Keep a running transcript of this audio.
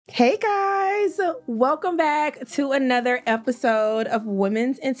Hey guys, welcome back to another episode of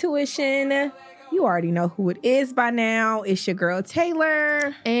Women's Intuition. You already know who it is by now. It's your girl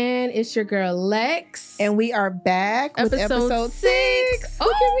Taylor. And it's your girl Lex. And we are back with episode 6.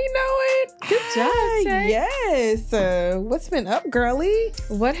 Oh, can we know it? Good job, Tay. Yes. What's been up, girly?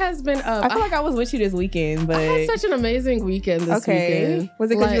 What has been up? I feel like I was with you this weekend, but... I had such an amazing weekend this weekend. Was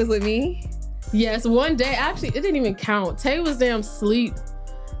it because you was with me? Yes, one day. Actually, it didn't even count. Tay was damn asleep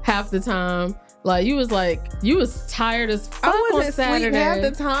half the time. Like, you was tired as fuck on Saturday. Sleeping half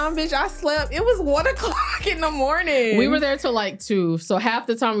the time, bitch. I slept. It was 1 o'clock in the morning. We were there till like 2. So half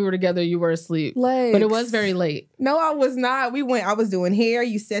the time we were together, you were asleep. Lex. But it was very late. No, I was not. I was doing hair.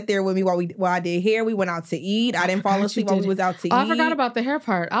 You sat there with me while I did hair. We went out to eat. I didn't fall asleep while we was out to eat. I forgot about the hair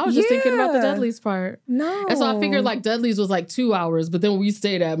part. I was just thinking about the Dudley's part. No. And so I figured like Dudley's was like 2 hours, but then we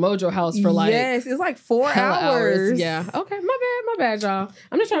stayed at Mojo House for like... Yes, it was like 4 hours. Yeah. Okay, my bad, y'all.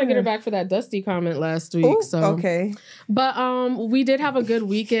 I'm just trying to get her back for that Dusty comment last week. Ooh, so okay. But we did have a good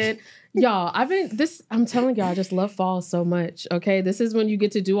weekend. Y'all, I'm telling y'all, I just love fall so much. Okay. This is when you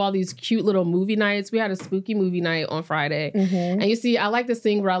get to do all these cute little movie nights. We had a spooky movie night on Friday. Mm-hmm. And you see, I like this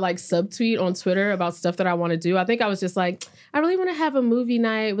thing where I like subtweet on Twitter about stuff that I want to do. I think I was just like, I really want to have a movie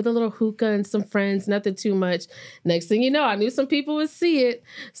night with a little hookah and some friends, nothing too much. Next thing you know, I knew some people would see it.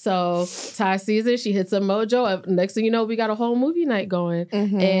 So Ty sees it, she hits up Mojo. Next thing you know, we got a whole movie night going.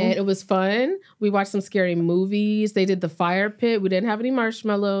 Mm-hmm. And it was fun. We watched some scary movies. They did the fire pit. We didn't have any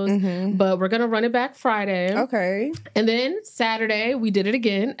marshmallows. Mm-hmm. But we're going to run it back Friday. Okay. And then Saturday, we did it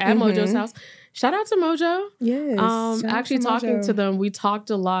again at Mojo's house. Shout out to Mojo. Yes. Actually talking to them, we talked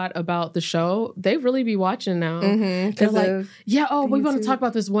a lot about the show. They really be watching now. Mm-hmm. They're like, we want to talk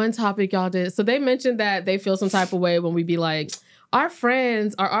about this one topic y'all did. So they mentioned that they feel some type of way when we be like, our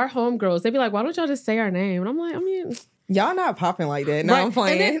friends are our homegirls. They be like, why don't y'all just say our name? And I'm like, y'all not popping like that. No, right. I'm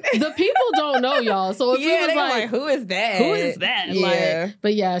playing. The people don't know y'all. So if we was like, who is that? Who is that? Yeah.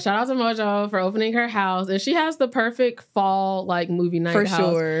 But yeah, shout out to Mojo for opening her house. And she has the perfect fall like movie night for house.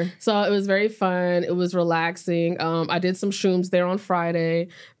 Sure. So it was very fun. It was relaxing. I did some shrooms there on Friday.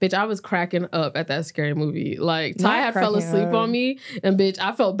 Bitch, I was cracking up at that scary movie. Like Ty had fell asleep on me. And bitch,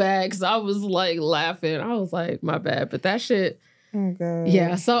 I felt bad because I was like laughing. I was like, my bad. But that shit... Oh, God.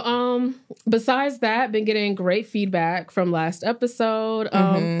 Yeah. So, besides that, been getting great feedback from last episode.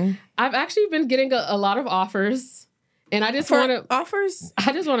 I've actually been getting a lot of offers, and I just want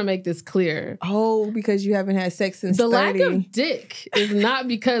to make this clear. Oh, because you haven't had sex since the 30. lack of dick is not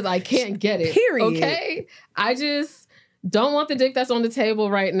because I can't get it. Period. Okay. I just don't want the dick that's on the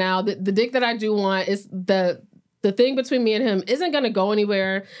table right now. The dick that I do want is the thing between me and him isn't going to go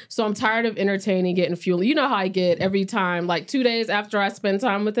anywhere. So I'm tired of entertaining it and fueling. You know how I get every time, like 2 days after I spend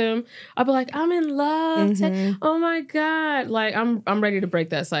time with him, I'll be like, I'm in love. Mm-hmm. Oh my God. Like I'm ready to break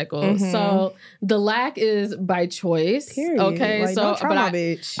that cycle. Mm-hmm. So the lack is by choice. Period. Okay. Like, so, don't try but my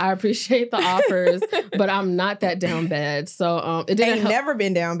bitch. I appreciate the offers, but I'm not that down bad. So it didn't never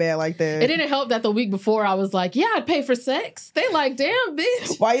been down bad like that. It didn't help that the week before I was like, yeah, I'd pay for sex. They like, damn,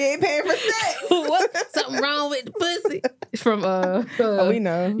 bitch. Why you ain't paying for sex? What? Something wrong with pussy from we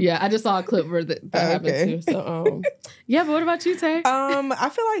know. Yeah, I just saw a clip where that happened too. So yeah, but what about you, Tay? I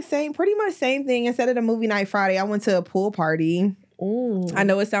feel like pretty much same thing. Instead of the movie night Friday, I went to a pool party. Ooh. I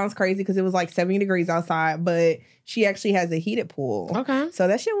know it sounds crazy because it was like 70 degrees outside, but she actually has a heated pool. Okay. So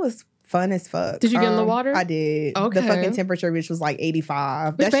that shit was fun as fuck. Did you get in the water? I did. Okay. The fucking temperature, which was like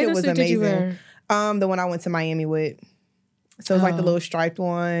 85. Which that shit was suit amazing. did you wear? The one I went to Miami with. So it's like the little striped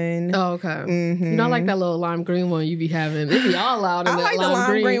one. Oh, okay. Mm-hmm. You know, I like that little lime green one you be having. It be all out in I that like the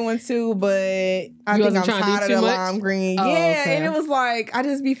lime green one too, but I think I'm tired of the lime green. Oh, yeah, okay. and it was like, I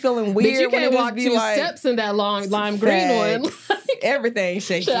just be feeling weird. But you can't walk be 2 like, steps in that long lime green one. Everything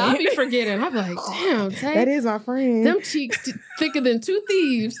shaking. I'll be forgetting. I'm like, damn, Tay. That is my friend. Them cheeks thicker than 2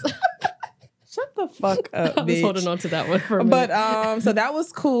 thieves. Shut the fuck up, bitch. I was holding on to that one for a minute. But so that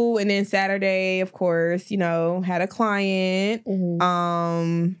was cool. And then Saturday, of course, had a client.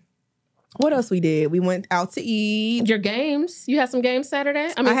 Mm-hmm. What else we did? We went out to eat. Your games. You had some games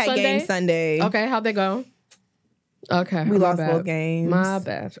Saturday? I had Sunday? games Sunday. Okay, how'd they go? Okay. We lost both games. My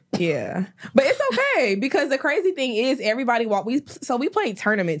bad. Yeah. But it's okay because the crazy thing is everybody we played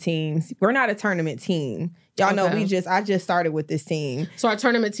tournament teams. We're not a tournament team. Y'all know I just started with this team. So our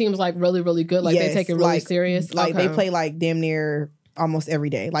tournament team's like really, really good. Like they take it really serious. Like they play like damn near almost every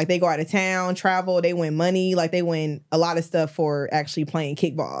day. Like they go out of town, travel, they win money. Like they win a lot of stuff for actually playing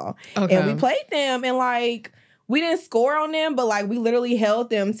kickball. Okay. And we played them and like we didn't score on them, but like we literally held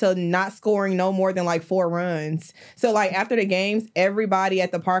them to not scoring no more than like 4 runs. So like after the games, everybody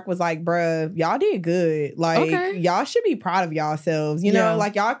at the park was like, bruh, y'all did good. Like y'all should be proud of yourselves. You know,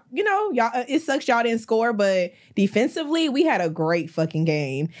 like y'all, it sucks y'all didn't score, but defensively, we had a great fucking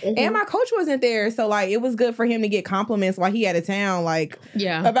game. And my coach wasn't there. So like it was good for him to get compliments while he out of town, like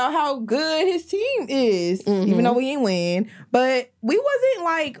about how good his team is, even though we ain't win. But we wasn't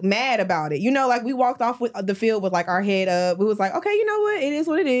like mad about it. You know, like we walked off with the field with like our head up. We was like, okay, you know what? It is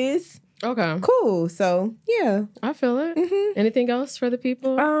what it is. Okay. Cool. So yeah. I feel it. Anything else for the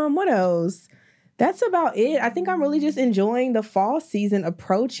people? What else? That's about it. I think I'm really just enjoying the fall season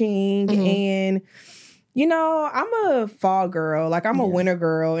approaching and you know, I'm a fall girl. Like I'm a winter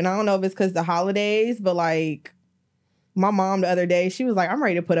girl. And I don't know if it's because the holidays, but like my mom the other day, she was like, I'm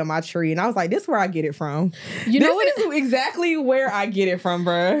ready to put up my tree. And I was like, this is where I get it from. You know this is exactly where I get it from,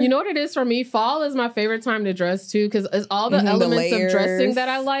 bro. You know what it is for me? Fall is my favorite time to dress too, because it's all the elements of dressing that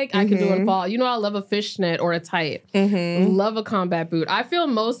I like, I can do in fall. You know, I love a fishnet or a tight. Love a combat boot. I feel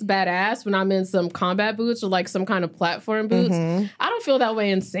most badass when I'm in some combat boots or like some kind of platform boots. I don't feel that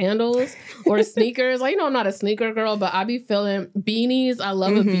way in sandals or sneakers. Like, you know, I'm not a sneaker girl, but I be feeling beanies. I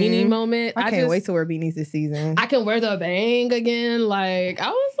love a beanie moment. I can't wait to wear beanies this season. I can wear the bang again. Like, I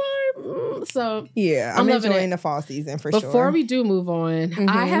was like, so yeah, I'm enjoying the fall season for sure. Before we do move on,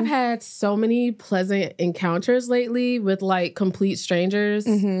 I have had so many pleasant encounters lately with like complete strangers,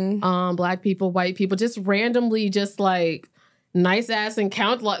 Black people, white people, just randomly, just like nice ass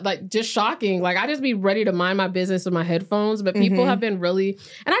encounter, like just shocking. Like I just be ready to mind my business with my headphones, but people have been really,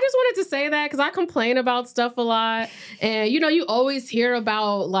 and I just wanted to say that because I complain about stuff a lot, and you know, you always hear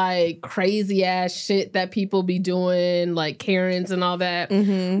about like crazy ass shit that people be doing, like Karens and all that,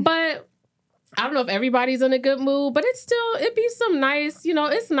 but I don't know if everybody's in a good mood, but it'd be some nice, you know,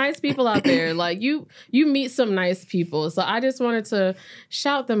 it's nice people out there. Like you meet some nice people. So I just wanted to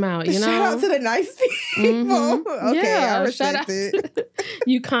shout them out, you know? Shout out to the nice people. Okay, yeah, I respect it.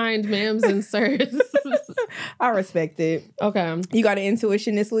 You kind ma'ams and sirs. I respect it. Okay. You got an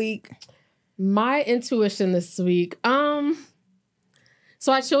intuition this week? My intuition this week. So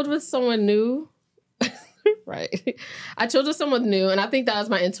I chilled with someone new. Right. I chilled with someone new, and I think that was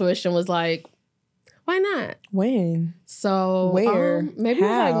my intuition was like, why not? When? So where? Maybe How?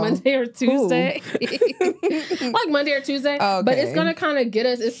 it was like Monday or Tuesday. Like Monday or Tuesday. Okay. But it's gonna kind of get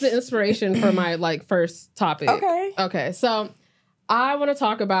us. It's the inspiration for my like first topic. Okay. So I want to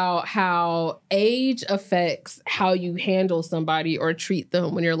talk about how age affects how you handle somebody or treat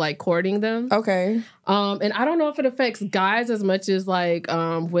them when you're like courting them. Okay. And I don't know if it affects guys as much as like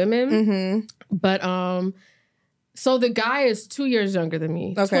women. But so the guy is 2 years younger than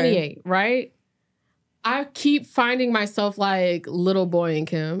me. 28, right? I keep finding myself like little boying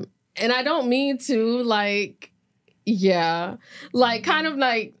him. And I don't mean to, like, yeah. Like, kind of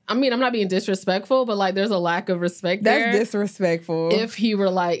like, I mean, I'm not being disrespectful, but like there's a lack of respect there. That's disrespectful. If he were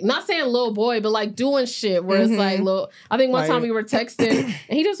like, not saying little boy, but like doing shit where it's like, little, I think one time we were texting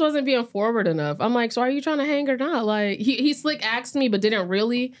and he just wasn't being forward enough. I'm like, so are you trying to hang or not? Like, he slick asked me, but didn't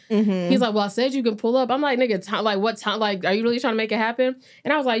really. He's like, well, I said you can pull up. I'm like, nigga, like what time? Like, are you really trying to make it happen?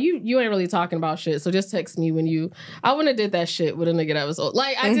 And I was like, you ain't really talking about shit. So just text me when you, I wouldn't have did that shit with a nigga that was old.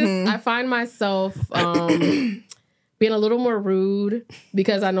 Like, I find myself, being a little more rude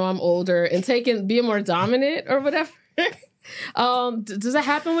because I know I'm older and being more dominant or whatever. Does that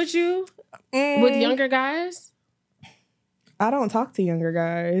happen with you? With younger guys? I don't talk to younger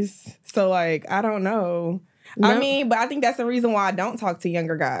guys. So like, I don't know. No. I mean, but I think that's the reason why I don't talk to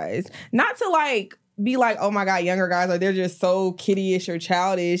younger guys. Not to like be like, oh my God, younger guys, like they're just so kiddie-ish or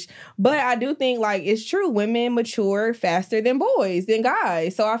childish. But I do think like it's true. Women mature faster than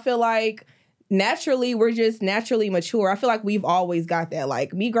guys. So I feel like naturally, we're just naturally mature. I feel like we've always got that.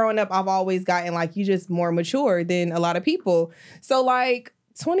 Like me growing up, I've always gotten like you just more mature than a lot of people. So like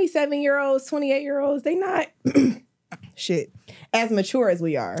 27-year-olds, 28-year-olds, they not shit as mature as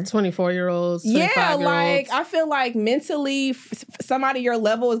we are. 24-year-olds, 25-year-olds. Yeah, like I feel like mentally somebody your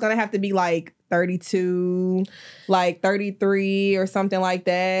level is going to have to be like 32, like 33 or something like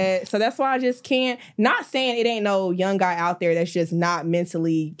that. So that's why I just can't, not saying it ain't no young guy out there that's just not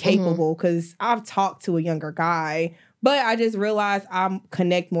mentally capable, because I've talked to a younger guy, but I just realized I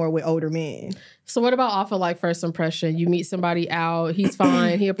connect more with older men. So what about off of like first impression? You meet somebody out, he's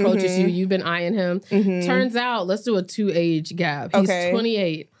fine, he approaches you, you've been eyeing him. Turns out, let's do a 2-age gap. He's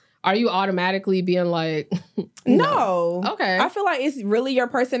 28. Are you automatically being like, no? Okay. I feel like it's really your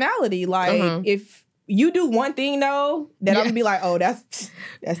personality. Like if you do one thing though that I'm gonna be like, oh, that's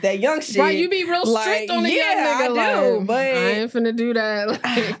that young shit. Right, you be real strict on the young nigga. I do, but I ain't finna do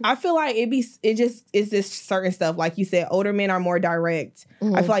that. I feel like it's this certain stuff. Like you said, older men are more direct.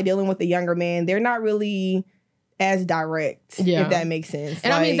 I feel like dealing with the younger men, they're not really as direct, if that makes sense.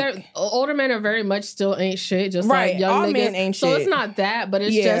 And like, I mean, older men are very much still ain't shit, just right, like young all niggas. Men ain't so shit. It's not that, but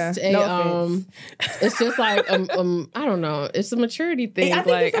it's just a it's just like I don't know, it's a maturity thing. I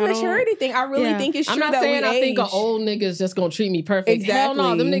think it's a maturity thing. I really think it's true. I'm not saying I think an old nigga's just gonna treat me perfect. Exactly. Hell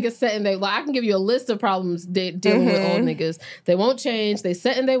no, them niggas set in I can give you a list of problems dealing with old niggas. They won't change. They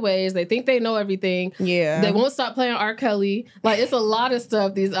set in their ways. They think they know everything. Yeah, they won't stop playing R. Kelly. Like, it's a lot of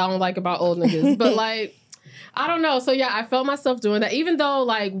stuff I don't like about old niggas, but like. I don't know. So, yeah, I felt myself doing that. Even though,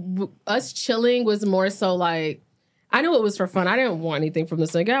 like, us chilling was more so, like, I knew it was for fun. I didn't want anything from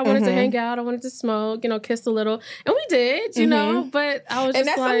this nigga. I wanted to hang out. I wanted to smoke, kiss a little. And we did, you know. But I was just like... And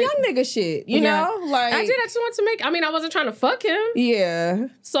that's some young nigga shit, you know? Like I did. I just wanted to make... I mean, I wasn't trying to fuck him. Yeah.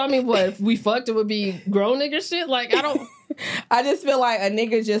 So, I mean, what? If we fucked, it would be grown nigga shit? Like, I don't... I just feel like a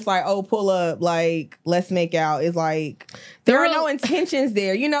nigga just like, oh, pull up, like, let's make out. It's like, there are no intentions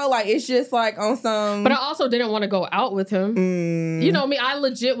there. You know, like, it's just like on some... But I also didn't want to go out with him. You know me, I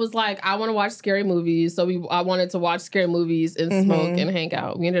legit was like, I want to watch scary movies. So I wanted to watch scary movies and smoke and hang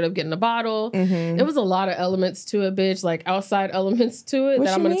out. We ended up getting a bottle. There was a lot of elements to it, bitch. Like, outside elements to it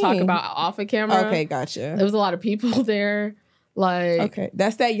that I'm going to talk about off of camera. Okay, gotcha. There was a lot of people there. Like, okay,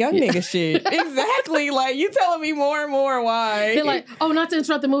 that's that young nigga shit. Exactly. Like, you telling me more and more why. They're like, oh, not to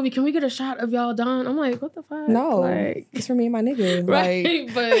interrupt the movie, can we get a shot of y'all done? I'm like, what the fuck? No, like, it's for me and my nigga. Right.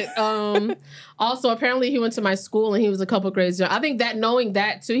 Like, but also apparently he went to my school and he was a couple grades young. I think that knowing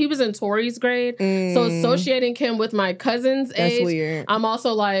that too, he was in Tori's grade. So associating him with my cousin's age, that's weird. I'm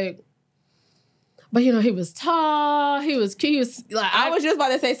also like, but he was tall. He was cute. He was, like, I was just about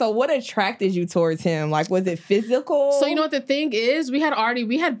to say. So, what attracted you towards him? Like, was it physical? So, you know what the thing is? We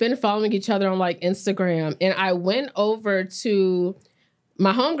had been following each other on like Instagram, and I went over to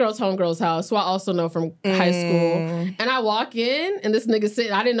my homegirl's house, who I also know from high school, and I walk in, and this nigga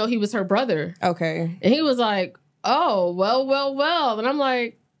sitting. I didn't know he was her brother. Okay, and he was like, "Oh, well," and I'm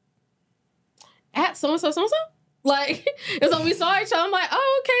like, "At so and so." Like, and so we saw each other. I'm like,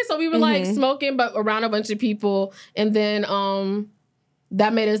 oh, okay. So we were like smoking, but around a bunch of people. And then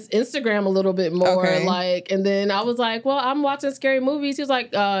that made us Instagram a little bit more. Okay. Like, and then I was like, well, I'm watching scary movies. He was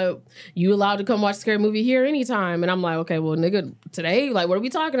like, you allowed to come watch a scary movie here anytime. And I'm like, okay, well, nigga, today, like, what are we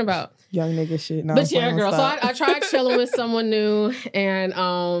talking about? Young nigga shit. No, but yeah, girl. So I tried chilling with someone new, and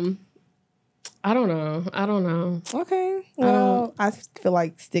I don't know. Okay. Well, I feel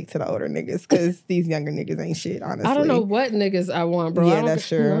like stick to the older niggas because these younger niggas ain't shit, honestly. I don't know what niggas I want, bro. Yeah, that's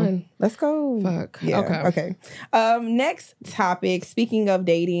true. None. Let's go. Fuck. Yeah. Okay. Next topic, speaking of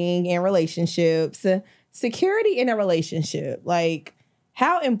dating and relationships, security in a relationship. Like,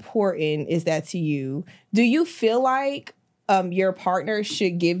 how important is that to you? Do you feel like your partner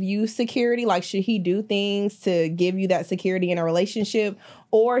should give you security? Like, should he do things to give you that security in a relationship?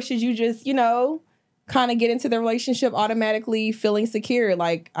 Or should you just, kind of get into the relationship automatically feeling secure?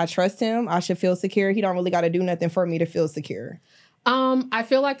 Like, I trust him. I should feel secure. He don't really got to do nothing for me to feel secure. I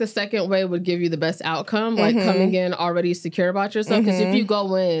feel like the second way would give you the best outcome, like coming in already secure about yourself. Because if you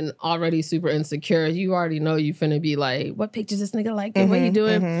go in already super insecure, you already know you finna be like, what pictures this nigga like? And what you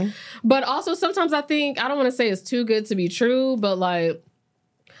doing? But also sometimes I think, I don't want to say it's too good to be true, but like,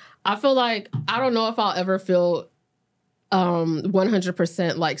 I feel like, I don't know if I'll ever feel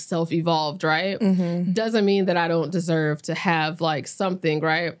 100% like self-evolved, right? Doesn't mean that I don't deserve to have like something,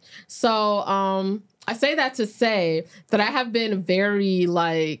 right? So I say that to say that I have been very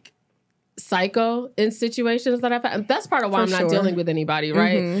like psycho in situations that I've had. That's part of why I'm not dealing with anybody,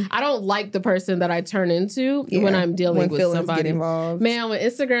 right? I don't like the person that I turn into when I'm dealing with somebody. Get involved. Man, when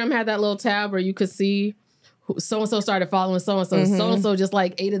Instagram had that little tab where you could see so-and-so started following so-and-so, so-and-so just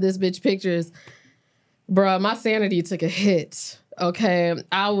like 8 of this bitch pictures. Bruh, my sanity took a hit. Okay,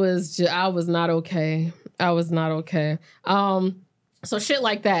 I was not okay. I was not okay. So shit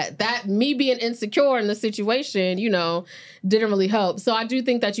like that me being insecure in the situation, didn't really help. So I do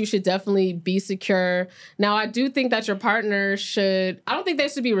think that you should definitely be secure. Now, I do think that your partner I don't think they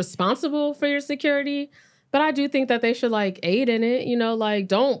should be responsible for your security, but I do think that they should like aid in it. Like,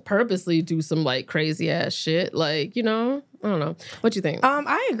 don't purposely do some like crazy ass shit. Like, I don't know. What you think?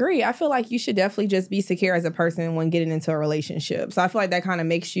 I agree. I feel like you should definitely just be secure as a person when getting into a relationship. So I feel like that kind of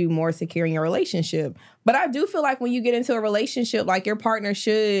makes you more secure in your relationship. But I do feel like when you get into a relationship, like your partner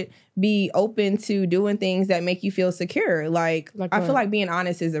should be open to doing things that make you feel secure. Like I feel like being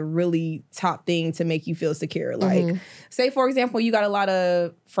honest is a really top thing to make you feel secure. Like, say, for example, you got a lot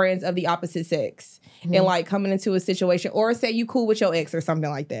of friends of the opposite sex and like coming into a situation, or say you cool with your ex or something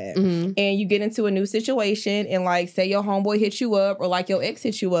like that. And you get into a new situation and like say your homeboy hits you up or like your ex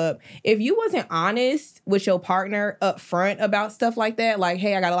hits you up. If you wasn't honest with your partner up front about stuff like that, like,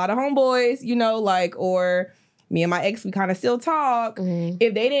 hey, I got a lot of homeboys, you know, like, or me and my ex, we kind of still talk.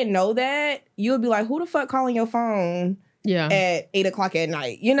 If they didn't know that, you would be like, who the fuck calling your phone at 8 o'clock at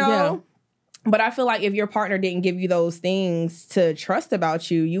night, you know? Yeah. But I feel like if your partner didn't give you those things to trust about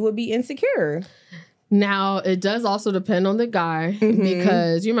you, you would be insecure. Now, it does also depend on the guy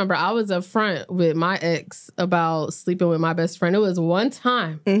because you remember I was upfront with my ex about sleeping with my best friend. It was one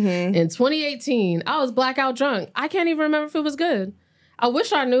time in 2018. I was blackout drunk. I can't even remember if it was good. I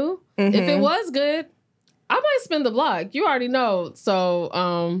wish I knew. If it was good, I might spin the block. You already know.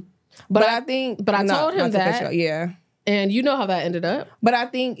 So, but I told him that. Yeah. And you know how that ended up. But I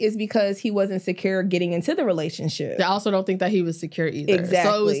think it's because he wasn't secure getting into the relationship. I also don't think that he was secure either.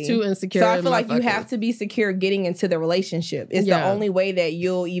 Exactly. So it was too insecure. So I feel like you have to be secure getting into the relationship. It's the only way that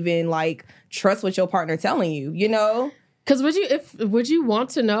you'll even like trust what your partner telling you, you know? Because would you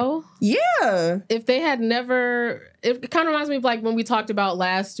want to know? Yeah. If they had never, it kind of reminds me of like when we talked about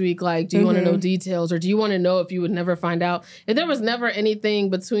last week, like, do you want to know details or do you want to know if you would never find out? If there was never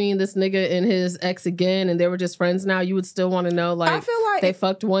anything between this nigga and his ex again and they were just friends now, you would still want to know, like, I feel like they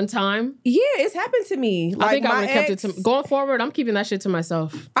fucked one time? Yeah, it's happened to me. Like, I think I would have kept it to, going forward, I'm keeping that shit to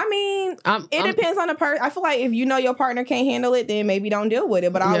myself. I mean, it depends on the person. I feel like if you know your partner can't handle it, then maybe don't deal with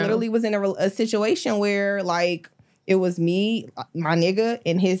it. But I literally was in a situation where, like, it was me, my nigga,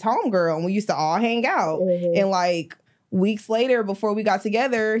 and his homegirl, and we used to all hang out. And like weeks later, before we got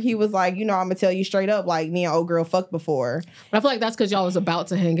together, he was like, you know, I'm gonna tell you straight up, like, me and old girl fucked before. I feel like that's because y'all was about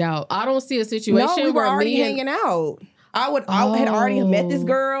to hang out. I don't see a situation we were where already hanging out. I had already met this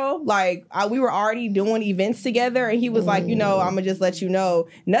girl. Like, we were already doing events together, and he was like, you know, I'm gonna just let you know.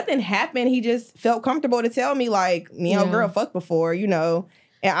 Nothing happened. He just felt comfortable to tell me, like, me and old girl fucked before, you know.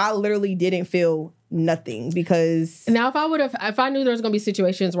 And I literally didn't feel nothing because now if I knew there was gonna be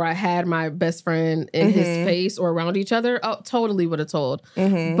situations where I had my best friend in his face or around each other, I totally would have told.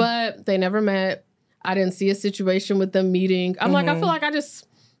 But they never met. I didn't see a situation with them meeting. I'm like, I feel like I just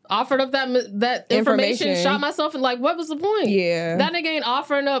offered up that information, shot myself, and like, what was the point? Yeah, that nigga ain't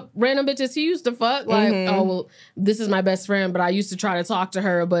offering up random bitches he used to fuck. Like, oh well, this is my best friend, but I used to try to talk to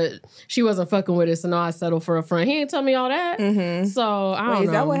her, but she wasn't fucking with it, so now I settled for a friend. He ain't tell me all that. So I don't know.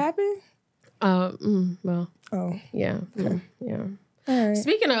 Is that what happened? Well. Oh. Yeah. Okay. Yeah. All right.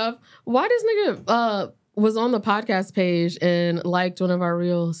 Speaking of, why this nigga was on the podcast page and liked one of our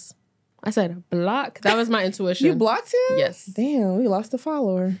reels? I said block. That was my intuition. You blocked him? Yes. Damn, we lost a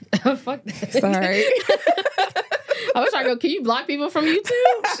follower. Fuck that. Sorry. I wish I go, can you block people from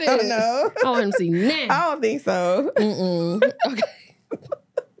YouTube? Shit. I don't know. I want him to see nah. I don't think so. Okay.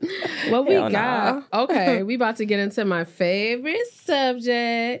 What we got? Okay, we about to get into my favorite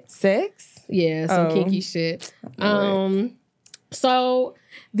subject. Sex? Yeah, some kinky shit. So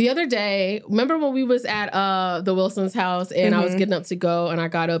the other day, remember when we was at the Wilson's house and I was getting up to go and I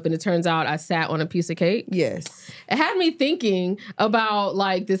got up and it turns out I sat on a piece of cake? Yes. It had me thinking about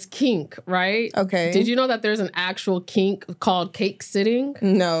like this kink, right? Okay. Did you know that there's an actual kink called cake sitting?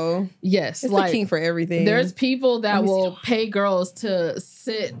 No. Yes. It's like, a kink for everything. There's people that will pay girls to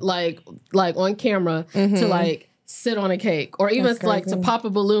sit like on camera to like sit on a cake or even like to pop a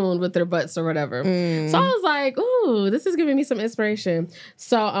balloon with their butts or whatever. So I was like, ooh, this is giving me some inspiration.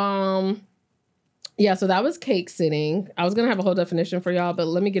 So, yeah, so that was cake sitting. I was going to have a whole definition for y'all, but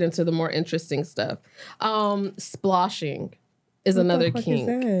let me get into the more interesting stuff. Sploshing is another kink.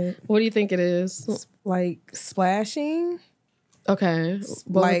 Is what do you think it is? Like splashing? Okay.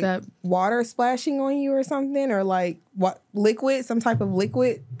 What like that? Water splashing on you or something? Or like what liquid? Some type of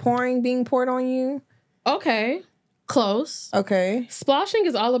liquid being poured on you? Okay. Close. Okay. Splashing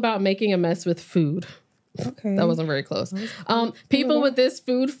is all about making a mess with food. Okay. That wasn't very close. People with this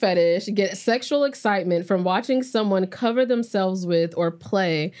food fetish get sexual excitement from watching someone cover themselves with or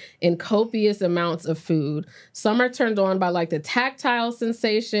play in copious amounts of food. Some are turned on by like the tactile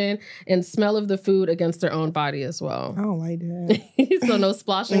sensation and smell of the food against their own body as well. I don't like that. So no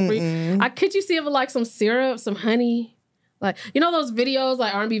splashing for you. Could you see it with like some syrup, some honey? Like, you know those videos,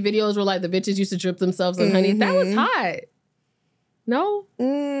 like R&B videos where like the bitches used to drip themselves in honey? That was hot. No?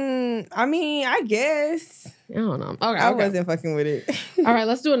 I mean, I guess. I don't know. Okay, I wasn't fucking with it. All right,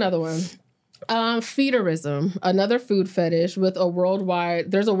 let's do another one. Feederism, another food fetish with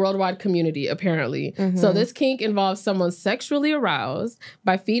there's a worldwide community, apparently. Mm-hmm. So this kink involves someone sexually aroused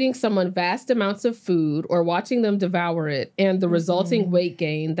by feeding someone vast amounts of food or watching them devour it and the resulting weight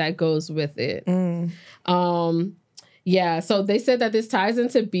gain that goes with it. Yeah, so they said that this ties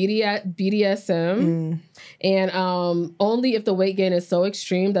into BDSM and only if the weight gain is so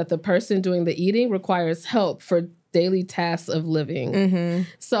extreme that the person doing the eating requires help for daily tasks of living.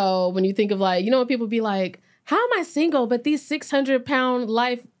 So when you think of like, when people be like, how am I single, but these 600-pound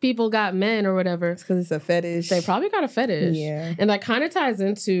life people got men or whatever? It's because it's a fetish. They probably got a fetish. Yeah. And that kind of ties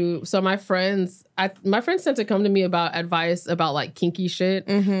into, so my friends tend to come to me about advice about like kinky shit.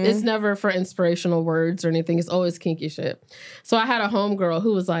 It's never for inspirational words or anything. It's always kinky shit. So I had a homegirl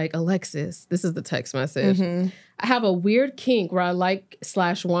who was like, Alexis, this is the text message. I have a weird kink where I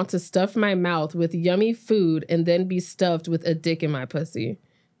like/want to stuff my mouth with yummy food and then be stuffed with a dick in my pussy.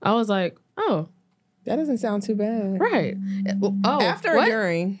 I was like, oh. That doesn't sound too bad. Right. Oh, after or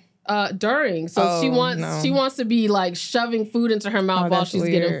during? During. So she wants to be like shoving food into her mouth while she's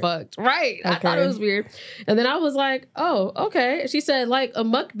getting fucked. Right. Okay. I thought it was weird. And then I was like, oh, okay. She said like a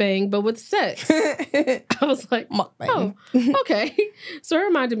mukbang, but with sex. I was like, mukbang. Oh, okay. So it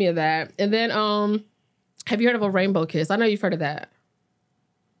reminded me of that. And then have you heard of a rainbow kiss? I know you've heard of that.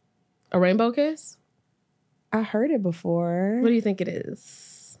 A rainbow kiss? I heard it before. What do you think it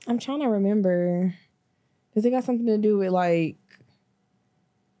is? I'm trying to remember. Does it got something to do with like...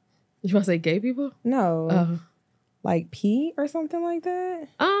 You want to say gay people? No. Like pee or something like that?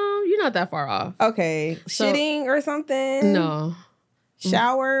 You're not that far off. Okay. Shitting or something? No.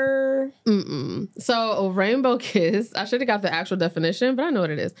 Shower? So a rainbow kiss, I should have got the actual definition, but I know what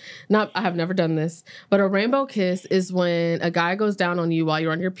it is. I have never done this. But a rainbow kiss is when a guy goes down on you while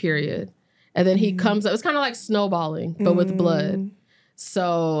you're on your period. And then he comes up. It's kind of like snowballing, but with blood.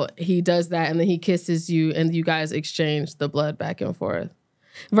 So he does that and then he kisses you and you guys exchange the blood back and forth.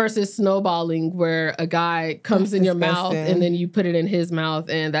 Versus snowballing where a guy comes in your mouth and then you put it in his mouth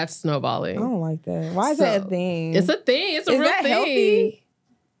and that's snowballing. I don't like that. Why is that a thing? It's a thing. It's a real thing.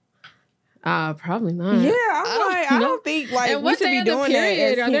 Healthy? Probably not. Yeah, I don't think like we should be doing that.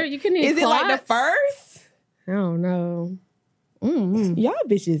 Is it like the first? I don't know. Y'all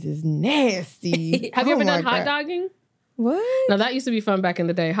bitches is nasty. Have you ever done hot dogging? What? No, that used to be fun back in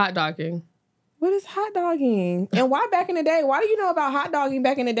the day. Hot dogging. What is hot dogging? And why back in the day? Why do you know about hot dogging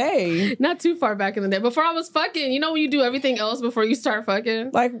back in the day? Not too far back in the day. Before I was fucking. You know when you do everything else before you start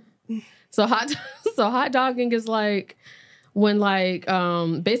fucking? Like, so hot dogging is like when like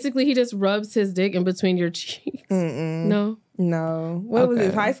basically he just rubs his dick in between your cheeks. No. What was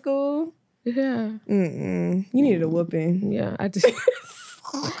this? High school? Yeah. You needed a whooping. Yeah, I did.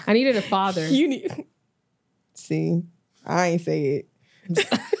 I needed a father. See, I ain't say it.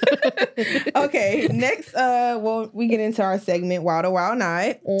 Okay, next, we get into our segment, Wild or Wild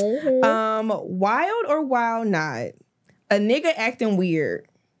Not. Wild or wild not? A nigga acting weird.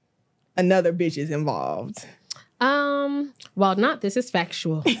 Another bitch is involved. Wild not, this is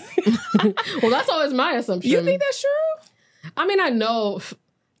factual. Well, that's always my assumption. You think that's true? I mean, I know...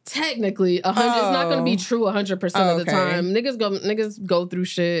 Technically, it's not going to be true 100% of the time. Niggas go through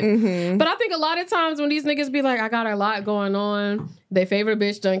shit. But I think a lot of times when these niggas be like, I got a lot going on, their favorite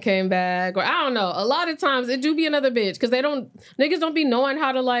bitch done came back, or I don't know. A lot of times it do be another bitch because niggas don't be knowing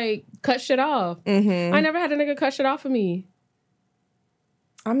how to like cut shit off. I never had a nigga cut shit off of me.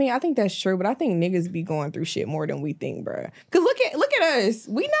 I mean, I think that's true, but I think niggas be going through shit more than we think, bruh. Cause look at us.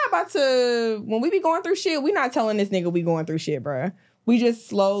 We not about to, when we be going through shit, we not telling this nigga we going through shit, bruh. We just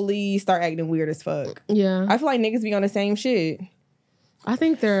slowly start acting weird as fuck. Yeah. I feel like niggas be on the same shit. I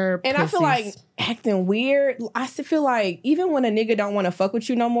think they're And pussies. I feel like acting weird, I still feel like even when a nigga don't want to fuck with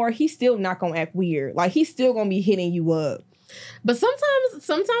you no more, he's still not gonna act weird. Like, he's still gonna be hitting you up. But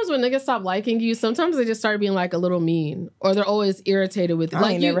sometimes when niggas stop liking you, sometimes they just start being like a little mean. Or they're always irritated with you.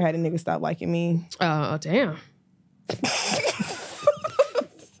 I ain't never had a nigga stop liking me. Oh, damn.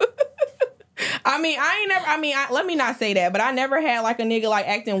 Let me not say that, but I never had like a nigga like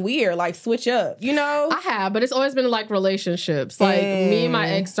acting weird, like switch up, you know? I have, but it's always been like relationships. Like me and my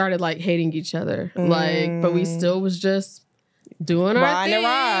ex started like hating each other. Like, but we still was just doing our thing.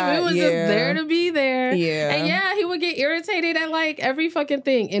 We was just there to be there. Yeah. And yeah, he would get irritated at like every fucking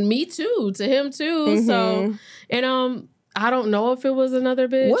thing. And me too, to him too. So, and I don't know if it was another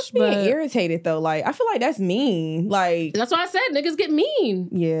bitch. What's being irritated though? Like, I feel like that's mean. Like, that's why I said niggas get mean.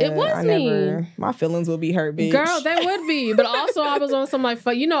 Yeah, it was mean. My feelings would be hurt, bitch. Girl, they would be. But also, I was on some like,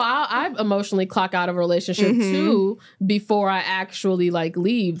 you know, I emotionally clock out of a relationship too before I actually like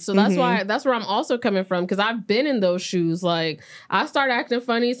leave. So that's where I'm also coming from, because I've been in those shoes. Like, I start acting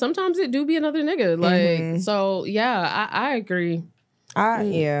funny. Sometimes it do be another nigga. Like, so yeah, I agree.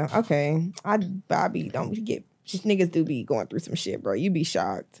 Yeah, okay. I don't get. Just niggas do be going through some shit, bro. You be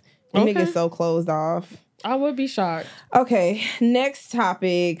shocked. Niggas so closed off. I would be shocked. Okay, next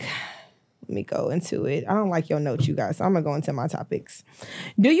topic. Let me go into it. I don't like your notes, you guys, so I'm going to go into my topics.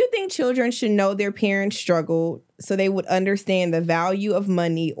 Do you think children should know their parents struggled so they would understand the value of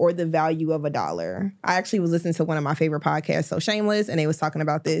money or the value of $1? I actually was listening to one of my favorite podcasts, So Shameless, and they was talking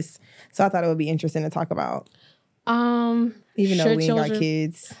about this. So I thought it would be interesting to talk about. Even though we ain't got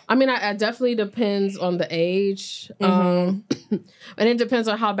kids. I mean, it definitely depends on the age. And it depends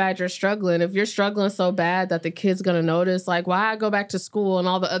on how bad you're struggling. If you're struggling so bad that the kid's gonna notice, like, why I go back to school and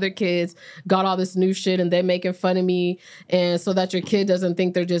all the other kids got all this new shit and they're making fun of me, and so that your kid doesn't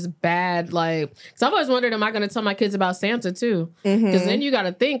think they're just bad. Like, because I've always wondered, am I gonna tell my kids about Santa too? Because then you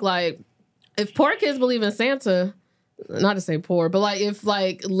gotta think, like, if poor kids believe in Santa, not to say poor, but like if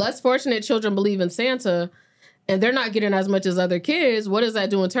like less fortunate children believe in Santa, and they're not getting as much as other kids, what does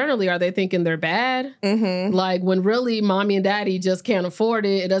that do internally? Are they thinking they're bad? Like, when really mommy and daddy just can't afford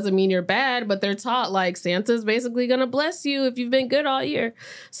it, it doesn't mean you're bad, but they're taught, like, Santa's basically going to bless you if you've been good all year.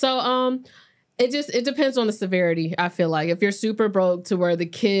 So it depends on the severity, I feel like. If you're super broke to where the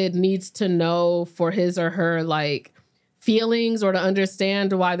kid needs to know for his or her, like, feelings or to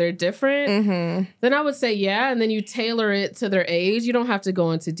understand why they're different, then I would say yeah, and then you tailor it to their age. You don't have to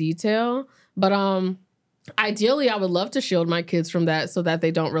go into detail. But ideally, I would love to shield my kids from that so that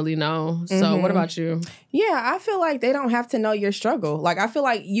they don't really know. So what about you? Yeah, I feel like they don't have to know your struggle. Like, I feel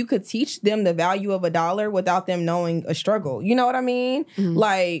like you could teach them the value of $1 without them knowing a struggle. You know what I mean?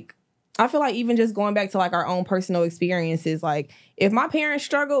 Like, I feel like even just going back to like our own personal experiences, like if my parents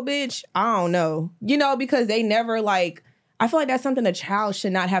struggled, bitch, I don't know. You know, because they never like... I feel like that's something a child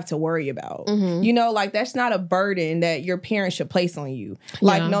should not have to worry about. You know, like that's not a burden that your parents should place on you.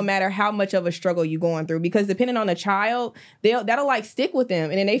 Like no matter how much of a struggle you're going through, because depending on the child, that'll like stick with them,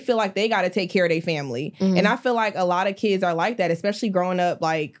 and then they feel like they got to take care of their family. And I feel like a lot of kids are like that, especially growing up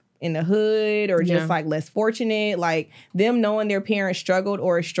like in the hood or just like less fortunate. Like them knowing their parents struggled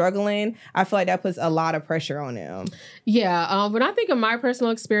or are struggling, I feel like that puts a lot of pressure on them. Yeah. When I think of my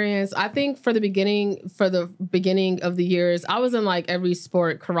personal experience, I think for the beginning of the years, I was in like every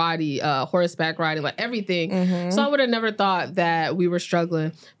sport, karate, horseback riding, like everything. So I would have never thought that we were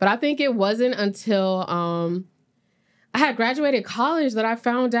struggling. But I think it wasn't until I had graduated college that I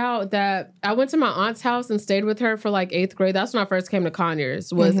found out that I went to my aunt's house and stayed with her for like 8th grade. That's when I first came to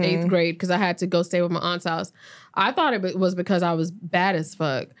Conyers, was 8th grade, because I had to go stay with my aunt's house. I thought it was because I was bad as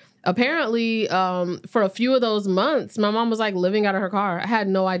fuck. Apparently, for a few of those months, my mom was like living out of her car. I had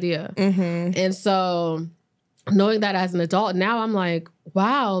no idea. And so knowing that as an adult, now I'm like,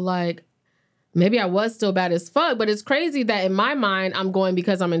 wow, like, maybe I was still bad as fuck, but it's crazy that in my mind, I'm going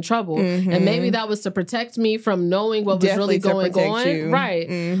because I'm in trouble. And maybe that was to protect me from knowing what was really going on. Right.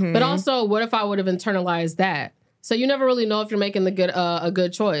 But also, what if I would have internalized that? So you never really know if you're making a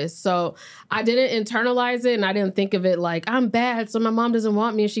good choice. So I didn't internalize it, and I didn't think of it like, I'm bad, so my mom doesn't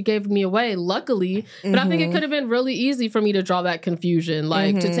want me and she gave me away, luckily. But I think it could have been really easy for me to draw that confusion,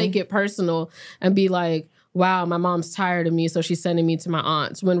 like to take it personal and be like, wow, my mom's tired of me, so she's sending me to my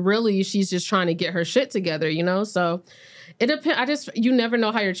aunt's, when really she's just trying to get her shit together, you know? So it depends. You never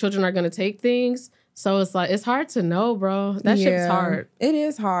know how your children are going to take things. So it's like, it's hard to know, bro. That shit's hard. It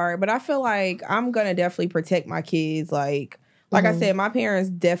is hard, but I feel like I'm going to definitely protect my kids. Like I said, my parents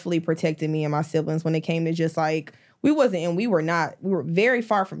definitely protected me and my siblings when it came to just like, we were very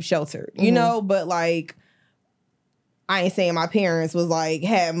far from sheltered, you know? But like, I ain't saying my parents was like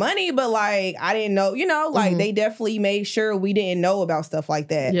had money, but like I didn't know, you know, like they definitely made sure we didn't know about stuff like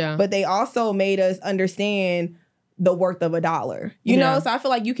that. Yeah. But they also made us understand the worth of $1, you know? So I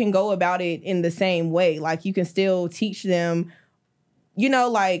feel like you can go about it in the same way. Like you can still teach them, you know,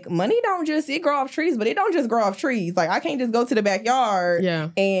 like money it grow off trees, but it don't just grow off trees. Like I can't just go to the backyard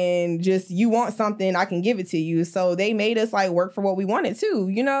and just, you want something, I can give it to you. So they made us like work for what we wanted too,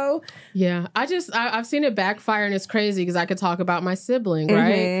 you know? Yeah. I've seen it backfire, and it's crazy because I could talk about my sibling,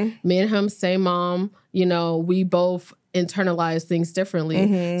 right? Me and him, same mom, you know, we both internalize things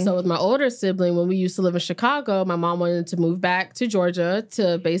differently. So with my older sibling, when we used to live in Chicago, my mom wanted to move back to Georgia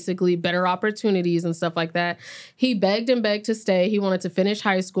to basically better opportunities and stuff like that. He begged and begged to stay. He wanted to finish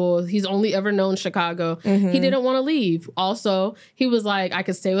high school. He's only ever known Chicago. He didn't want to leave. Also, he was like, I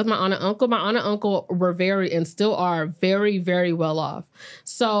could stay with my aunt and uncle. My aunt and uncle were very, and still are, very, very well off.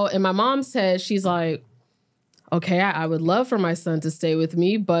 So in my mom's head, she's like, okay, I would love for my son to stay with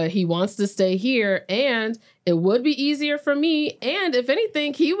me, but he wants to stay here, and it would be easier for me. And if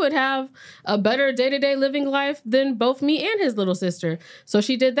anything, he would have a better day-to-day living life than both me and his little sister. So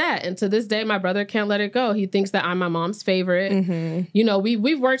she did that. And to this day, my brother can't let it go. He thinks that I'm my mom's favorite. You know,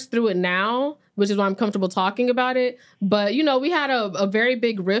 we've worked through it now, which is why I'm comfortable talking about it. But, you know, we had a very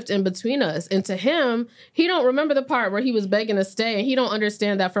big rift in between us. And to him, he don't remember the part where he was begging to stay. And he don't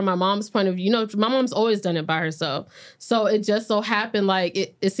understand that from my mom's point of view. You know, my mom's always done it by herself. So it just so happened like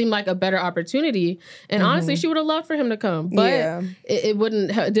it seemed like a better opportunity. And honestly, she would have loved for him to come. But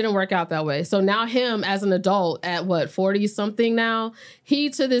it didn't work out that way. So now him as an adult at 40 something now, he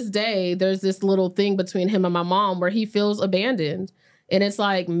to this day, there's this little thing between him and my mom where he feels abandoned. And it's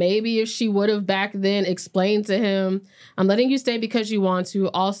like, maybe if she would have back then explained to him, I'm letting you stay because you want to.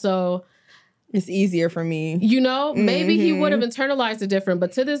 Also, it's easier for me. You know, maybe he would have internalized it different.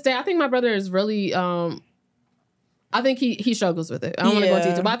 But to this day, I think my brother is really, I think he struggles with it. I don't want to go into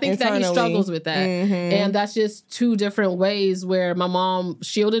detail, but I think that he struggles with that. And that's just two different ways where my mom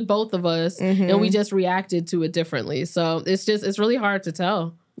shielded both of us and we just reacted to it differently. So it's really hard to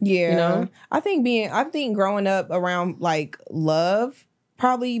tell. Yeah. You know? I think growing up around like love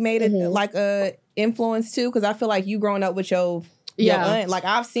probably made it like a influence too. Cause I feel like you growing up with your aunt, like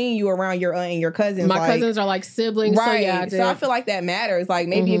I've seen you around your aunt and your cousins. My cousins are like siblings. Right. So I feel like that matters. Like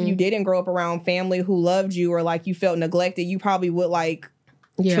maybe if you didn't grow up around family who loved you or like you felt neglected, you probably would like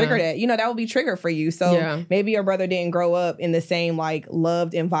trigger that. You know, that would be trigger for you. So maybe your brother didn't grow up in the same like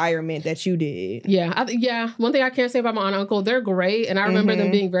loved environment that you did. Yeah. One thing I can't say about my aunt and uncle, they're great. And I remember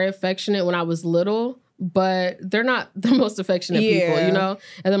them being very affectionate when I was little, but they're not the most affectionate people, you know?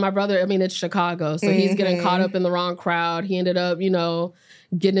 And then my brother, I mean, it's Chicago. So he's getting caught up in the wrong crowd. He ended up, you know,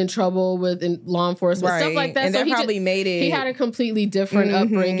 getting in trouble with law enforcement, stuff like that. And so that probably made it. He had a completely different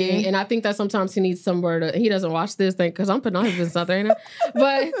upbringing. And I think that sometimes he needs somewhere to, he doesn't watch this thing because I'm putting on his business out there, you know?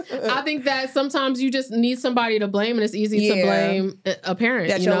 But I think that sometimes you just need somebody to blame, and it's easy to blame a parent.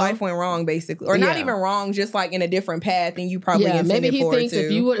 That your life went wrong, basically. Or not even wrong, just like in a different path than you probably intended maybe he for thinks it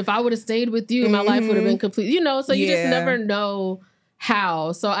to. if I would have stayed with you, my life would have been complete. You know, so you just never know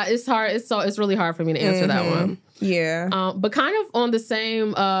how. So it's hard. It's really hard for me to answer that one. Yeah. But kind of on the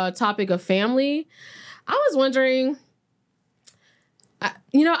same topic of family, I was wondering, I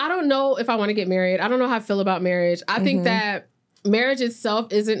don't know if I want to get married. I don't know how I feel about marriage. I think that marriage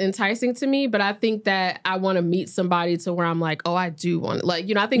itself isn't enticing to me, but I think that I want to meet somebody to where I'm like, oh, I do want it. Like,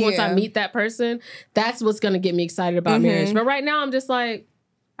 I think once I meet that person, that's what's going to get me excited about marriage. But right now I'm just like,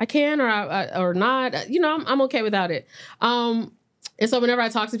 I can or not. I'm okay without it. And so whenever I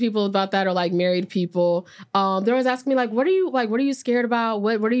talk to people about that, or like married people, they're always asking me like, what are you scared about?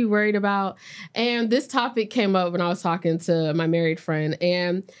 What are you worried about? And this topic came up when I was talking to my married friend.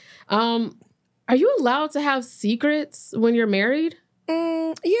 And are you allowed to have secrets when you're married?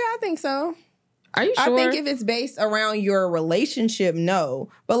 Yeah, I think so. Are you sure? I think if it's based around your relationship, no.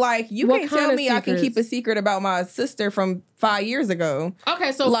 But like, you can't tell me I can keep a secret about my sister from 5 years ago.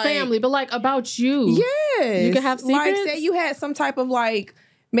 Okay, so like, family, but like about you. Yes. You can have secrets? Like, say you had some type of like,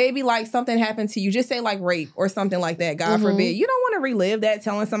 maybe like something happened to you. Just say like rape or something like that, God forbid. You don't want to relive that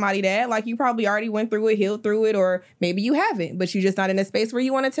telling somebody that. Like, you probably already went through it, healed through it, or maybe you haven't, but you're just not in a space where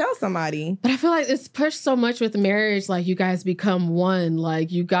you want to tell somebody. But I feel like it's pushed so much with marriage. Like, you guys become one.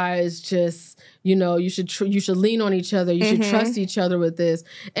 Like, you guys just, you should lean on each other. You should trust each other with this.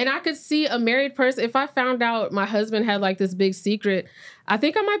 And I could see a married person, if I found out my husband had like this big secret, I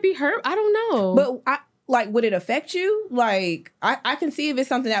think I might be hurt. I don't know. But would it affect you? Like, I can see if it's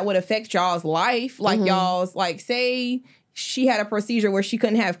something that would affect y'all's life. Like, y'all's, like, say she had a procedure where she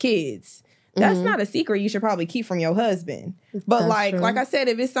couldn't have kids. That's not a secret you should probably keep from your husband. But, like I said,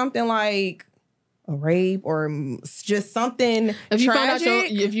 if it's something like a rape or just something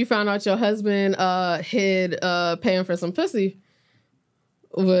tragic. If you found out your husband hid paying for some pussy,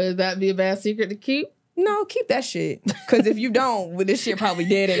 would that be a bad secret to keep? No, keep that shit. Because if you don't, this shit probably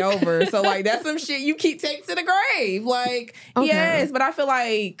dead and over. So, like, that's some shit you keep taking to the grave. Like, yes, but I feel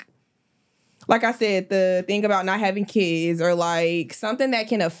like I said, the thing about not having kids or, like, something that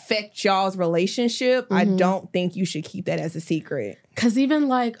can affect y'all's relationship, I don't think you should keep that as a secret. Because even,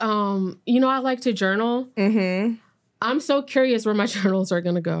 like, I like to journal. I'm so curious where my journals are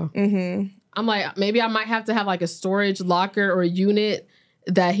going to go. I'm like, maybe I might have to have like a storage locker or a unit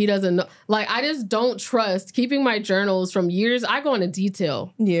that he doesn't know. Like, I just don't trust keeping my journals from years. I go into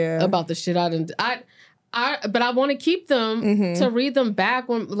detail about the shit but I want to keep them to read them back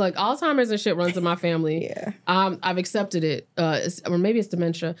when, like, Alzheimer's and shit runs in my family. I've accepted it. Or maybe it's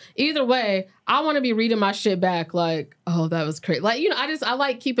dementia. Either way, I want to be reading my shit back. Like, oh, that was crazy. Like, you know, I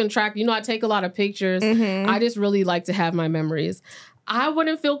like keeping track. You know, I take a lot of pictures. I just really like to have my memories. I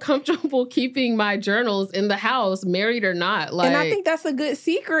wouldn't feel comfortable keeping my journals in the house, married or not. Like, and I think that's a good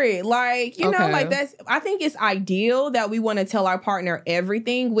secret. Like, you know, like I think it's ideal that we want to tell our partner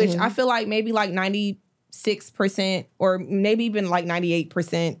everything, which I feel like maybe like 96% or maybe even like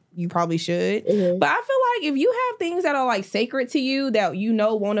 98% you probably should. But I feel like if you have things that are like sacred to you that you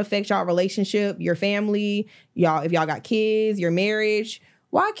know won't affect y'all relationship, your family, y'all, if y'all got kids, your marriage,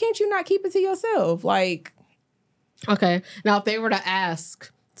 why can't you not keep it to yourself? Like, okay. Now, if they were to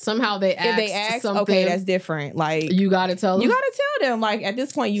ask, somehow if they ask something, okay, that's different. Like, you got to tell them. You got to tell them. Like, at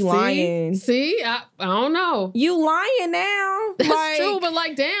this point, you lying. See? I don't know. You lying now. That's like, true, but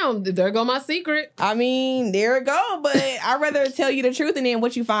like, damn, there go my secret. I mean, there it go. But I'd rather tell you the truth and then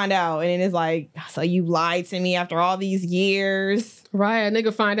what you find out. And then it's like, so you lied to me after all these years. Right. A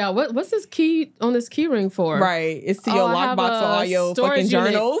nigga find out, what's this key on this key ring for? Right. It's to your lockbox for all your fucking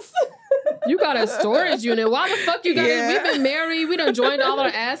journals. You got a storage unit. Why the fuck you got it? We've been married. We done joined all our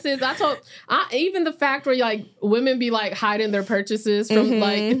assets. Even the fact where like women be like hiding their purchases from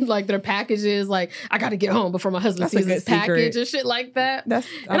like their packages. Like, I got to get home before my husband sees his package and shit like that.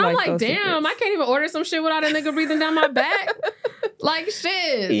 I'm like, damn, secrets. I can't even order some shit without a nigga breathing down my back. Like,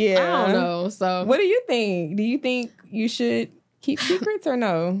 shit. Yeah. I don't know. So, what do you think? Do you think you should keep secrets or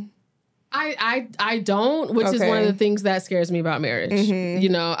no? I don't, which is one of the things that scares me about marriage. You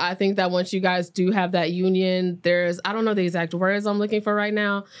know, I think that once you guys do have that union, I don't know the exact words I'm looking for right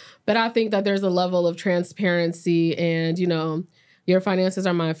now, but I think that there's a level of transparency and, you know, your finances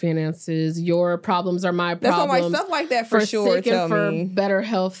are my finances. Your problems are my problems. That's all like stuff like that for sure. Tell for me. Better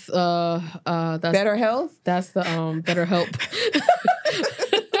health. That's better health. That's the better help.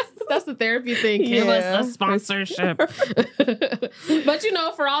 That's the therapy thing. Give us a sponsorship. But, you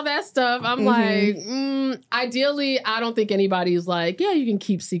know, for all that stuff, I'm like, ideally, I don't think anybody's like, yeah, you can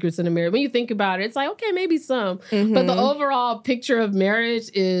keep secrets in a marriage. When you think about it, it's like, okay, maybe some. But the overall picture of marriage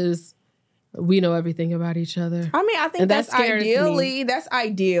is we know everything about each other. I mean, I think that's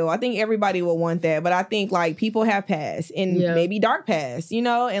ideal. I think everybody will want that. But I think, like, people have past and maybe dark past, you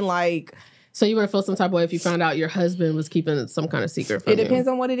know, and like... So you wouldn't feel some type of way if you found out your husband was keeping some kind of secret from you? It depends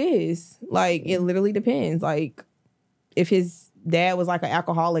on what it is. Like, it literally depends. Like, if his dad was like an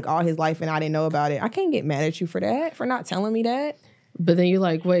alcoholic all his life and I didn't know about it, I can't get mad at you for that, for not telling me that. But then you're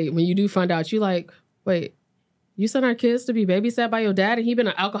like, wait, when you do find out, you like, wait, you sent our kids to be babysat by your dad and he been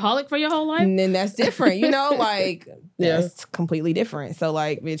an alcoholic for your whole life? And then that's different, you know? Like, that's completely different. So,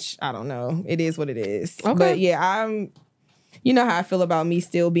 like, bitch, I don't know. It is what it is. Okay. But, yeah, you know how I feel about me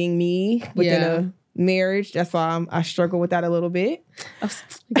still being me within a marriage. That's why I struggle with that a little bit. Oh,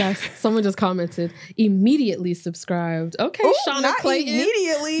 guys, someone just commented, immediately subscribed. Okay, ooh, Shauna not Clayton.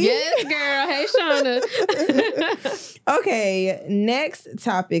 Immediately. Yes, girl. Hey, Shauna. Okay, next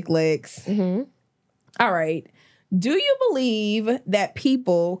topic, Lex. All right. Do you believe that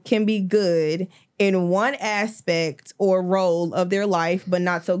people can be good in one aspect or role of their life, but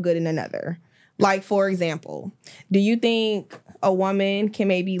not so good in another? Like, for example, do you think a woman can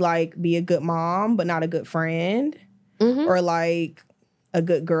maybe, like, be a good mom, but not a good friend? Or, like, a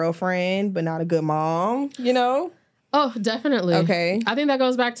good girlfriend, but not a good mom, you know? Oh, definitely. Okay. I think that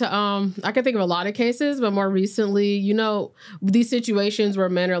goes back to, I can think of a lot of cases, but more recently, you know, these situations where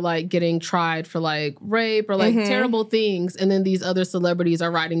men are, like, getting tried for, like, rape or, like, terrible things, and then these other celebrities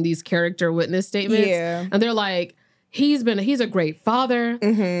are writing these character witness statements. Yeah. And they're like, he's a great father.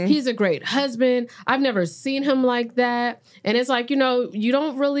 He's a great husband. I've never seen him like that. And it's like, you know, you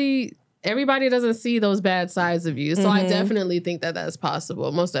don't really, everybody doesn't see those bad sides of you. So I definitely think that that's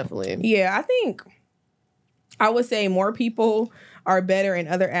possible. Most definitely. Yeah, I think I would say more people are better in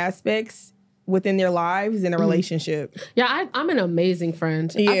other aspects within their lives in a relationship. Yeah, I'm an amazing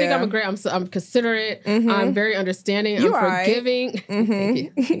friend. Yeah. I think I'm considerate. I'm very understanding. I'm forgiving.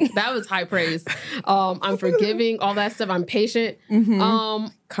 That was high praise. I'm forgiving, all that stuff. I'm patient.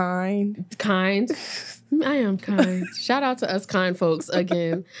 Kind. I am kind. Shout out to us kind folks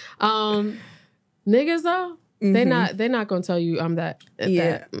again. Niggas though, they're not gonna tell you I'm that.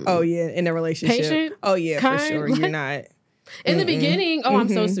 That. Oh yeah, in a relationship. Patient. Oh yeah, kind, for sure. You're not. In the beginning, I'm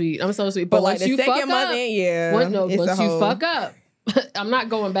so sweet. I'm so sweet. But like once you fuck month up, once you fuck up, I'm not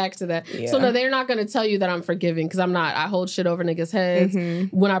going back to that. Yeah. So no, they're not going to tell you that I'm forgiving because I'm not. I hold shit over niggas' heads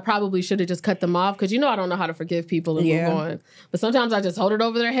when I probably should have just cut them off because I don't know how to forgive people and move on. But sometimes I just hold it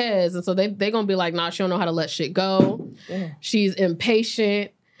over their heads, and so they going to be like, nah, she don't know how to let shit go. Yeah. She's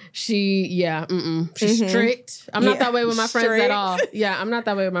impatient. She's strict. I'm not that way with my friends at all. Yeah, I'm not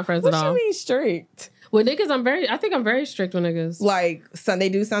that way with my friends at all. What you mean strict? With niggas, I think I'm very strict with niggas. Like, so they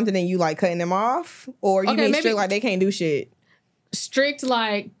do something and you like cutting them off? Or you mean strict like they can't do shit? Strict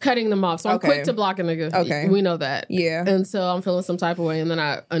like cutting them off. So I'm quick to block a nigga. Okay. We know that. Yeah. And so I'm feeling some type of way and then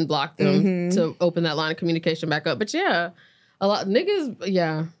I unblock them to open that line of communication back up. But yeah, a lot niggas,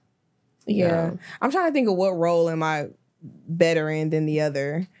 yeah. I'm trying to think of what role am I better in than the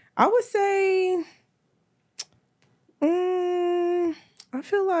other. I would say, I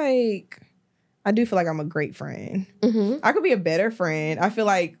feel like I'm a great friend. I could be a better friend. I feel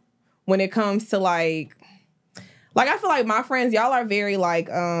like when it comes to like I feel like my friends, y'all are very like,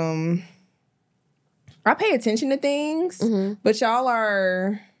 I pay attention to things, but y'all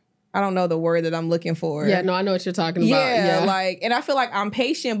are, I don't know the word that I'm looking for. Yeah, no, I know what you're talking about. Yeah, like, and I feel like I'm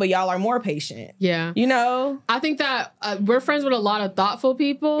patient, but y'all are more patient. Yeah. I think that we're friends with a lot of thoughtful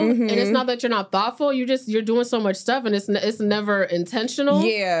people, and it's not that you're not thoughtful, you're doing so much stuff, and it's never intentional.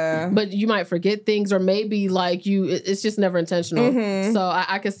 Yeah. But you might forget things, or maybe like it's just never intentional. So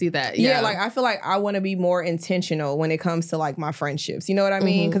I can see that. Yeah, like I feel like I want to be more intentional when it comes to like my friendships. You know what I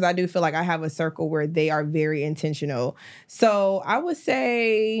mean? Because I do feel like I have a circle where they are very intentional. So I would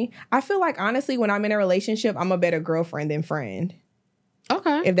say, I feel like, honestly, when I'm in a relationship, I'm a better girlfriend than friend.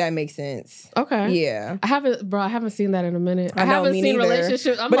 Okay. If that makes sense. Okay. Yeah. I haven't seen that in a minute. I haven't seen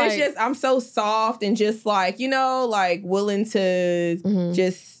relationships. But it's just, I'm so soft and just like, like willing to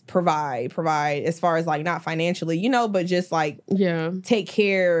just provide as far as like not financially, but just like take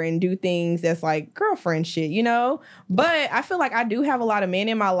care and do things that's like girlfriend shit, But I feel like I do have a lot of men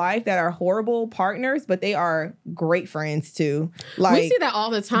in my life that are horrible partners, but they are great friends too. Like, we see that all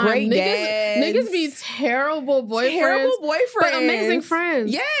the time. Great dads. Niggas be terrible boyfriends. But amazing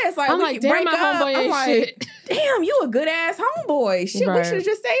friends. Yes. Like, I'm like, damn, my homeboy ain't shit. Damn, you a good ass homeboy. Shit, we should have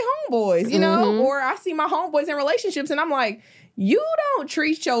just stayed homeboys, Or I see my homeboys in relationships and I'm like, you don't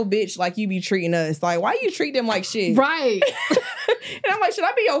treat your bitch like you be treating us. Like, why you treat them like shit? Right. And I'm like, should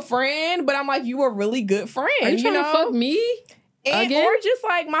I be your friend? But I'm like, you a really good friend. Are you trying to fuck me? Again? Or just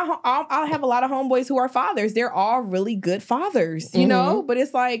like I'll have a lot of homeboys who are fathers. They're all really good fathers, you know? But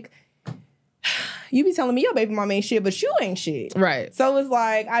it's like, you be telling me your baby mama ain't shit, but you ain't shit. Right. So it's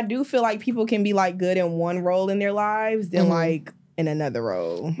like, I do feel like people can be like good in one role in their lives than like in another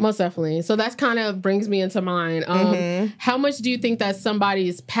role. Most definitely. So that's kind of brings me into mind. How much do you think that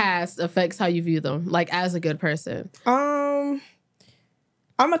somebody's past affects how you view them, like as a good person? I'm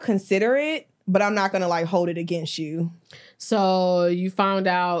gonna consider it, but I'm not gonna like hold it against you. So you found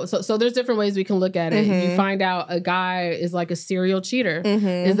out, so there's different ways we can look at it. You find out a guy is like a serial cheater.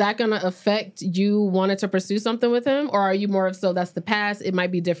 Is that going to affect you wanting to pursue something with him? Or are you more of, so that's the past, it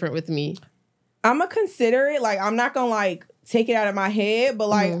might be different with me? I'm going to consider it. Like, I'm not going to like take it out of my head, but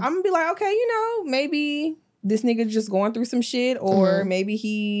like, I'm going to be like, okay, maybe this nigga just going through some shit, or maybe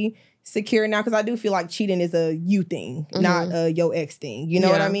he secure now, because I do feel like cheating is a you thing, not a your ex thing. You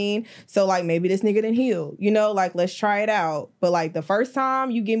know what I mean? So like, maybe this nigga didn't heal. Like, let's try it out. But like, the first time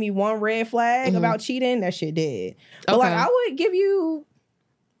you give me one red flag about cheating, that shit dead. But like, I'll give you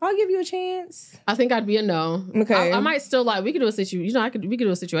a chance. I think I'd be a no. Okay. I might still like, we could do a situation. We could do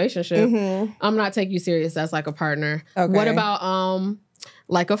a situationship. I'm not taking you serious as like a partner. Okay. What about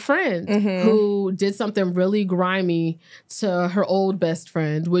like a friend who did something really grimy to her old best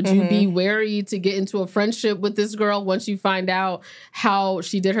friend? Would you be wary to get into a friendship with this girl once you find out how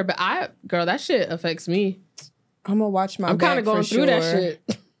she did her? But girl, that shit affects me. I'm gonna watch my. I'm kind of going through that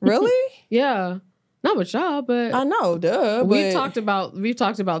shit. Really? Yeah. Not with y'all, but I know, duh. We've talked about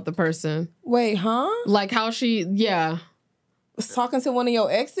the person. Wait, huh? Like how she, was talking to one of your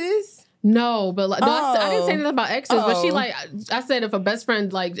exes. No, but like, I didn't say anything about exes, but she like, I said if a best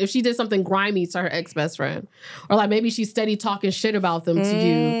friend, like if she did something grimy to her ex-best friend, or like maybe she's steady talking shit about them to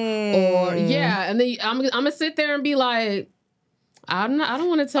you, or and then I'm gonna sit there and be like, I don't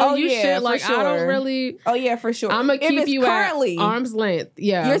want to tell you shit. Like, I don't really. Oh, yeah, for sure. I'm going to keep you currently, at arm's length.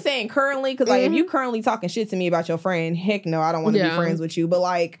 Yeah. You're saying currently? Because, like, if you currently talking shit to me about your friend, heck no, I don't want to be friends with you. But,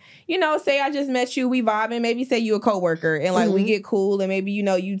 like, say I just met you, we vibing. Maybe say you a coworker and, like, we get cool. And maybe,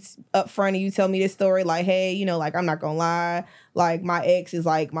 you up front and you tell me this story. Like, hey, like, I'm not going to lie. Like, my ex is,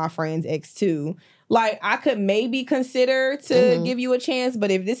 like, my friend's ex, too. like I could maybe consider to give you a chance,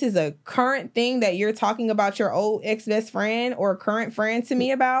 but if this is a current thing that you're talking about your old ex-best friend or current friend to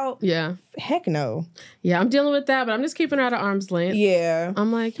me about, heck no. Yeah, I'm dealing with that, but I'm just keeping her at an arm's length. Yeah.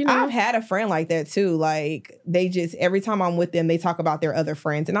 I'm like, I've had a friend like that too. Like they just, every time I'm with them, they talk about their other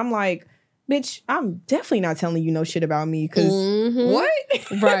friends. And I'm like, bitch, I'm definitely not telling you no shit about me because what?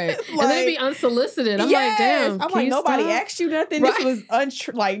 Right. Like, and then it'd be unsolicited. I'm like, damn. I'm like, nobody asked you nothing. Right. This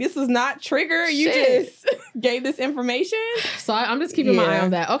was this was not trigger. You just gave this information. So I'm just keeping my eye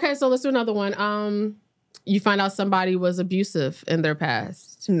on that. Okay, so let's do another one. You find out somebody was abusive in their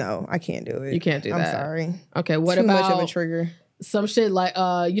past. No, I can't do it. You can't do that. I'm sorry. Okay, what Too about much of a trigger? Some shit like,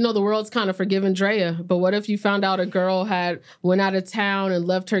 the world's kind of forgiving Drea, but what if you found out a girl went out of town and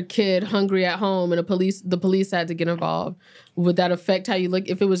left her kid hungry at home and the police had to get involved? Would that affect how you look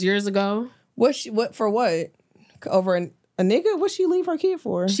if it was years ago? What for what? Over a nigga? What'd she leave her kid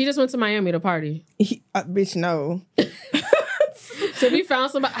for? She just went to Miami to party. Bitch, no. So if you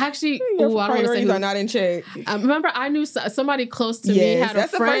found somebody, actually, your priorities are not in check. I remember I knew somebody close to me had a friend.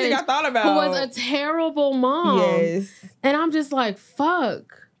 That's the first thing I thought about. Who was a terrible mom. Yes. And I'm just like,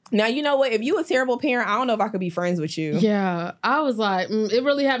 fuck. Now, you know what? If you a terrible parent, I don't know if I could be friends with you. Yeah. I was like, it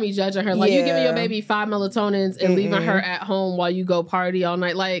really had me judging her. Like, you giving your baby 5 melatonins and leaving her at home while you go party all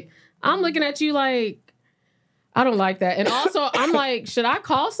night. Like, I'm looking at you like, I don't like that. And also, I'm like, should I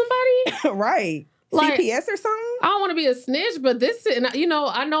call somebody? Right. Like, CPS or something? I don't want to be a snitch, but this, and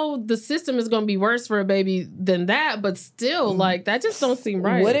I know the system is going to be worse for a baby than that, but still, like, that just don't seem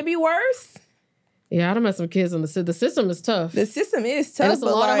right. Would it be worse? Yeah, I done met some kids in the system is tough. The system is tough. And it's a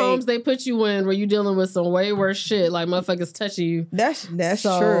lot of homes they put you in where you dealing with some way worse shit, like motherfuckers touching you. That's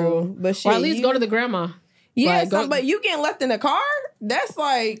true. But shit, or at least go to the grandma. Yeah, but you getting left in the car? That's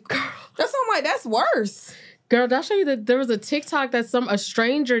like, that's worse. Girl, did I show you that there was a TikTok that a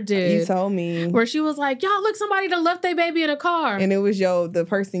stranger did? You told me. Where she was like, y'all, look, somebody done left their baby in a car. And it was the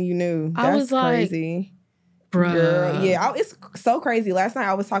person you knew. That's I was like, crazy. Bruh. Girl, yeah, it's so crazy. Last night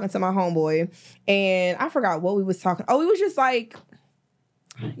I was talking to my homeboy and I forgot what we was talking. Oh, we was just like,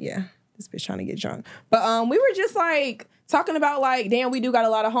 yeah, this bitch trying to get drunk. But we were just like talking about like, damn, we do got a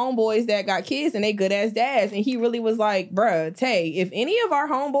lot of homeboys that got kids and they good ass dads. And he really was like, bruh, Tay, if any of our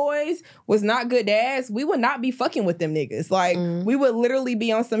homeboys was not good dads, we would not be fucking with them niggas. Like, we would literally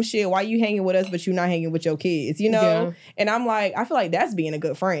be on some shit. Why you hanging with us, but you not hanging with your kids, you know? Yeah. And I'm like, I feel like that's being a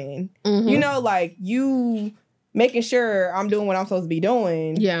good friend. You know, like you making sure I'm doing what I'm supposed to be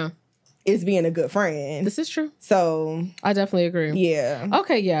doing. Yeah. Is being a good friend. This is true. So I definitely agree. Yeah.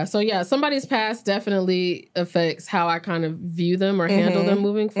 Okay, yeah. So yeah, somebody's past definitely affects how I kind of view them or handle them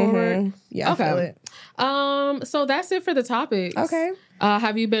moving forward. Yeah, okay. I feel it. So that's it for the topics. Okay.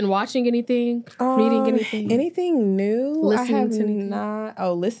 Have you been watching anything? Reading anything? Anything new? Listening to anything? Not.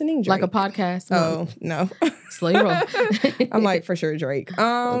 Oh, listening Drake. Like a podcast? No. Oh, no. Slay roll. I'm like, for sure Drake.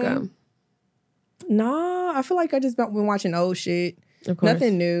 Okay. Nah, I feel like I just been watching old shit.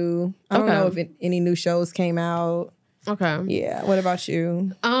 Nothing new. I don't know if any new shows came out. Okay. Yeah. What about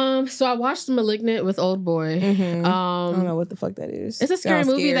you? So I watched Malignant with Old Boy. I don't know what the fuck that is. It's a scary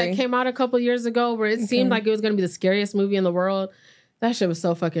movie that came out a couple years ago where it seemed like it was going to be the scariest movie in the world. That shit was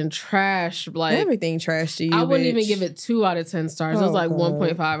so fucking trash. Like everything trash to you. I wouldn't even give it 2 out of 10 stars. It was like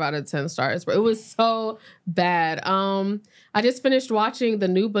 1.5 out of 10 stars. But it was so bad. I just finished watching the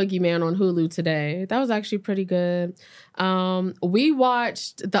new Boogeyman on Hulu today. That was actually pretty good. We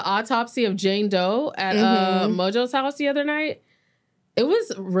watched the autopsy of Jane Doe at Mojo's house the other night. It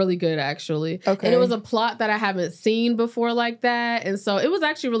was really good, actually. Okay. And it was a plot that I haven't seen before like that. And so it was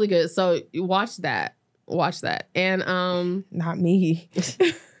actually really good. So watch that. And not me.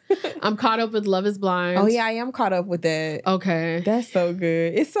 I'm caught up with Love is Blind. Oh yeah, I am caught up with that. Okay. That's so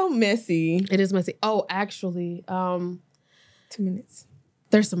good. It's so messy. It is messy. Oh, actually, 2 minutes.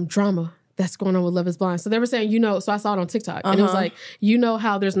 There's some drama that's going on with Love is Blind. So they were saying, so I saw it on TikTok. And it was like,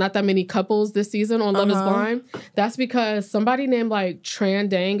 how there's not that many couples this season on Love is Blind? That's because somebody named like Tran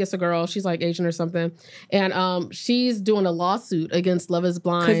Dang, it's a girl, she's like Asian or something. And she's doing a lawsuit against Love is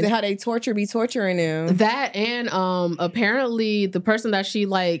Blind. Because how they be torturing them. That and apparently the person that she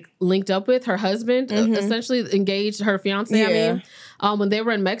like linked up with, her husband, essentially engaged her fiance, when they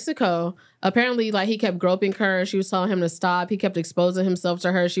were in Mexico. Apparently, like, he kept groping her. She was telling him to stop. He kept exposing himself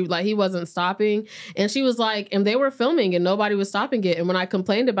to her. He wasn't stopping. And she was like, and they were filming and nobody was stopping it. And when I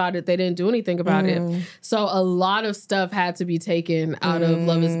complained about it, they didn't do anything about it. So a lot of stuff had to be taken out of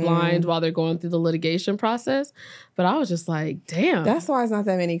Love is Blind while they're going through the litigation process. But I was just like, damn. That's why it's not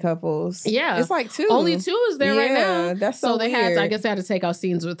that many couples. Yeah. It's like 2. Only 2 is there right now. That's so they weird. I guess they had to take out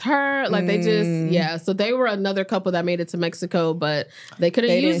scenes with her. Like they just, so they were another couple that made it to Mexico, but they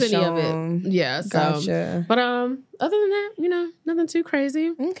couldn't use any of it. Yeah. So, gotcha. But other than that, you know, nothing too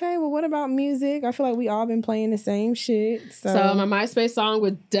crazy. Okay. Well, what about music? I feel like we all been playing the same shit. So my MySpace song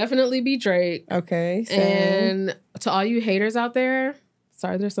would definitely be Drake. Okay. Same. And to all you haters out there,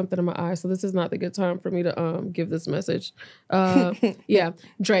 sorry, there's something in my eye, so this is not the good time for me to give this message. Yeah,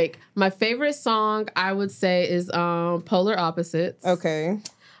 Drake. My favorite song, I would say, is Polar Opposites. Okay.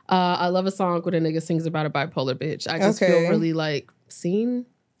 I love a song when a nigga sings about a bipolar bitch. I just feel really, like, seen.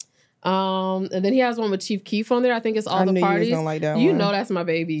 And then he has one with Chief Keef on there. I think it's All the Parties. You like that you one. know that's my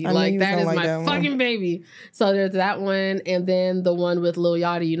baby. Like, that is my fucking baby. So there's that one, and then the one with Lil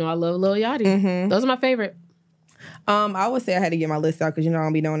Yachty. You know, I love Lil Yachty. Mm-hmm. Those are my favorite. I would say I had to get my list out because you know I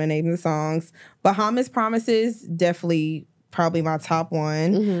don't be knowing the names of the songs. Bahamas Promises, definitely probably my top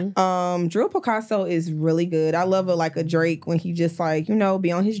one. Mm-hmm. Drew Picasso is really good. I love a Drake when he just like, you know,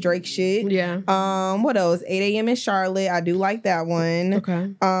 be on his Drake shit. Yeah. What else? 8 a.m. in Charlotte. I do like that one.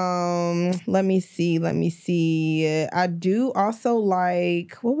 Okay. Let me see. I do also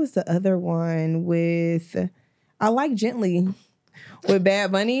like, what was the other one with, I like Gently. With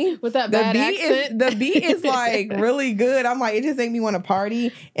Bad Bunny. With that bad accent. The beat is like really good. I'm like, it just make me want to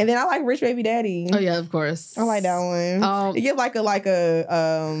party. And then I like Rich Baby Daddy. Oh yeah, of course. I like that one. It gives like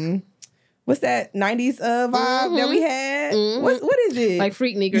a what's that 90s vibe that we had? Mm-hmm. What is it? Like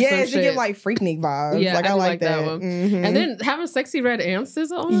Freaknik or some shit. Yeah, it give like Freaknik vibes. Yeah, like I like that one. Mm-hmm. And then having Sexy Red and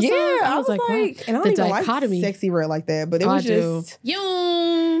SZA on the song. I was like, wow. And I don't even like Sexy Red like that, but it was just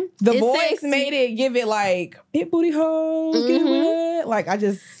the voice sexy. Made it give it like big booty hoes, give it that. Like I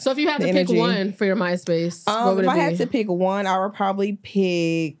just. So if you had to pick one for your MySpace, what would it be? If I had to pick one, I would probably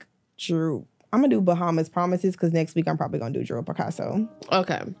pick Drew. I'm gonna do Bahamas Promises because next week I'm probably gonna do Drew Picasso.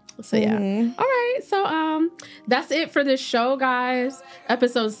 Okay. So yeah. All right. So that's it for this show, guys.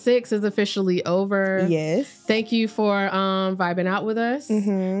 Episode 6 is officially over. Yes. Thank you for vibing out with us.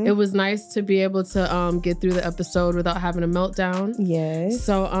 Mm-hmm. It was nice to be able to get through the episode without having a meltdown. Yes.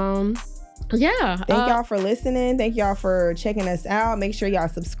 So yeah. Thank y'all for listening. Thank y'all for checking us out. Make sure y'all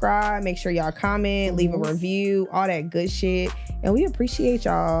subscribe. Make sure y'all comment, leave a review, all that good shit. And we appreciate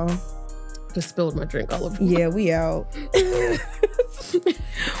y'all. Just spilled my drink all over. Yeah, we out. We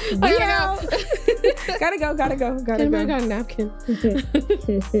out. Gotta go. I got a napkin.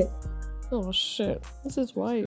 Oh shit. This is white.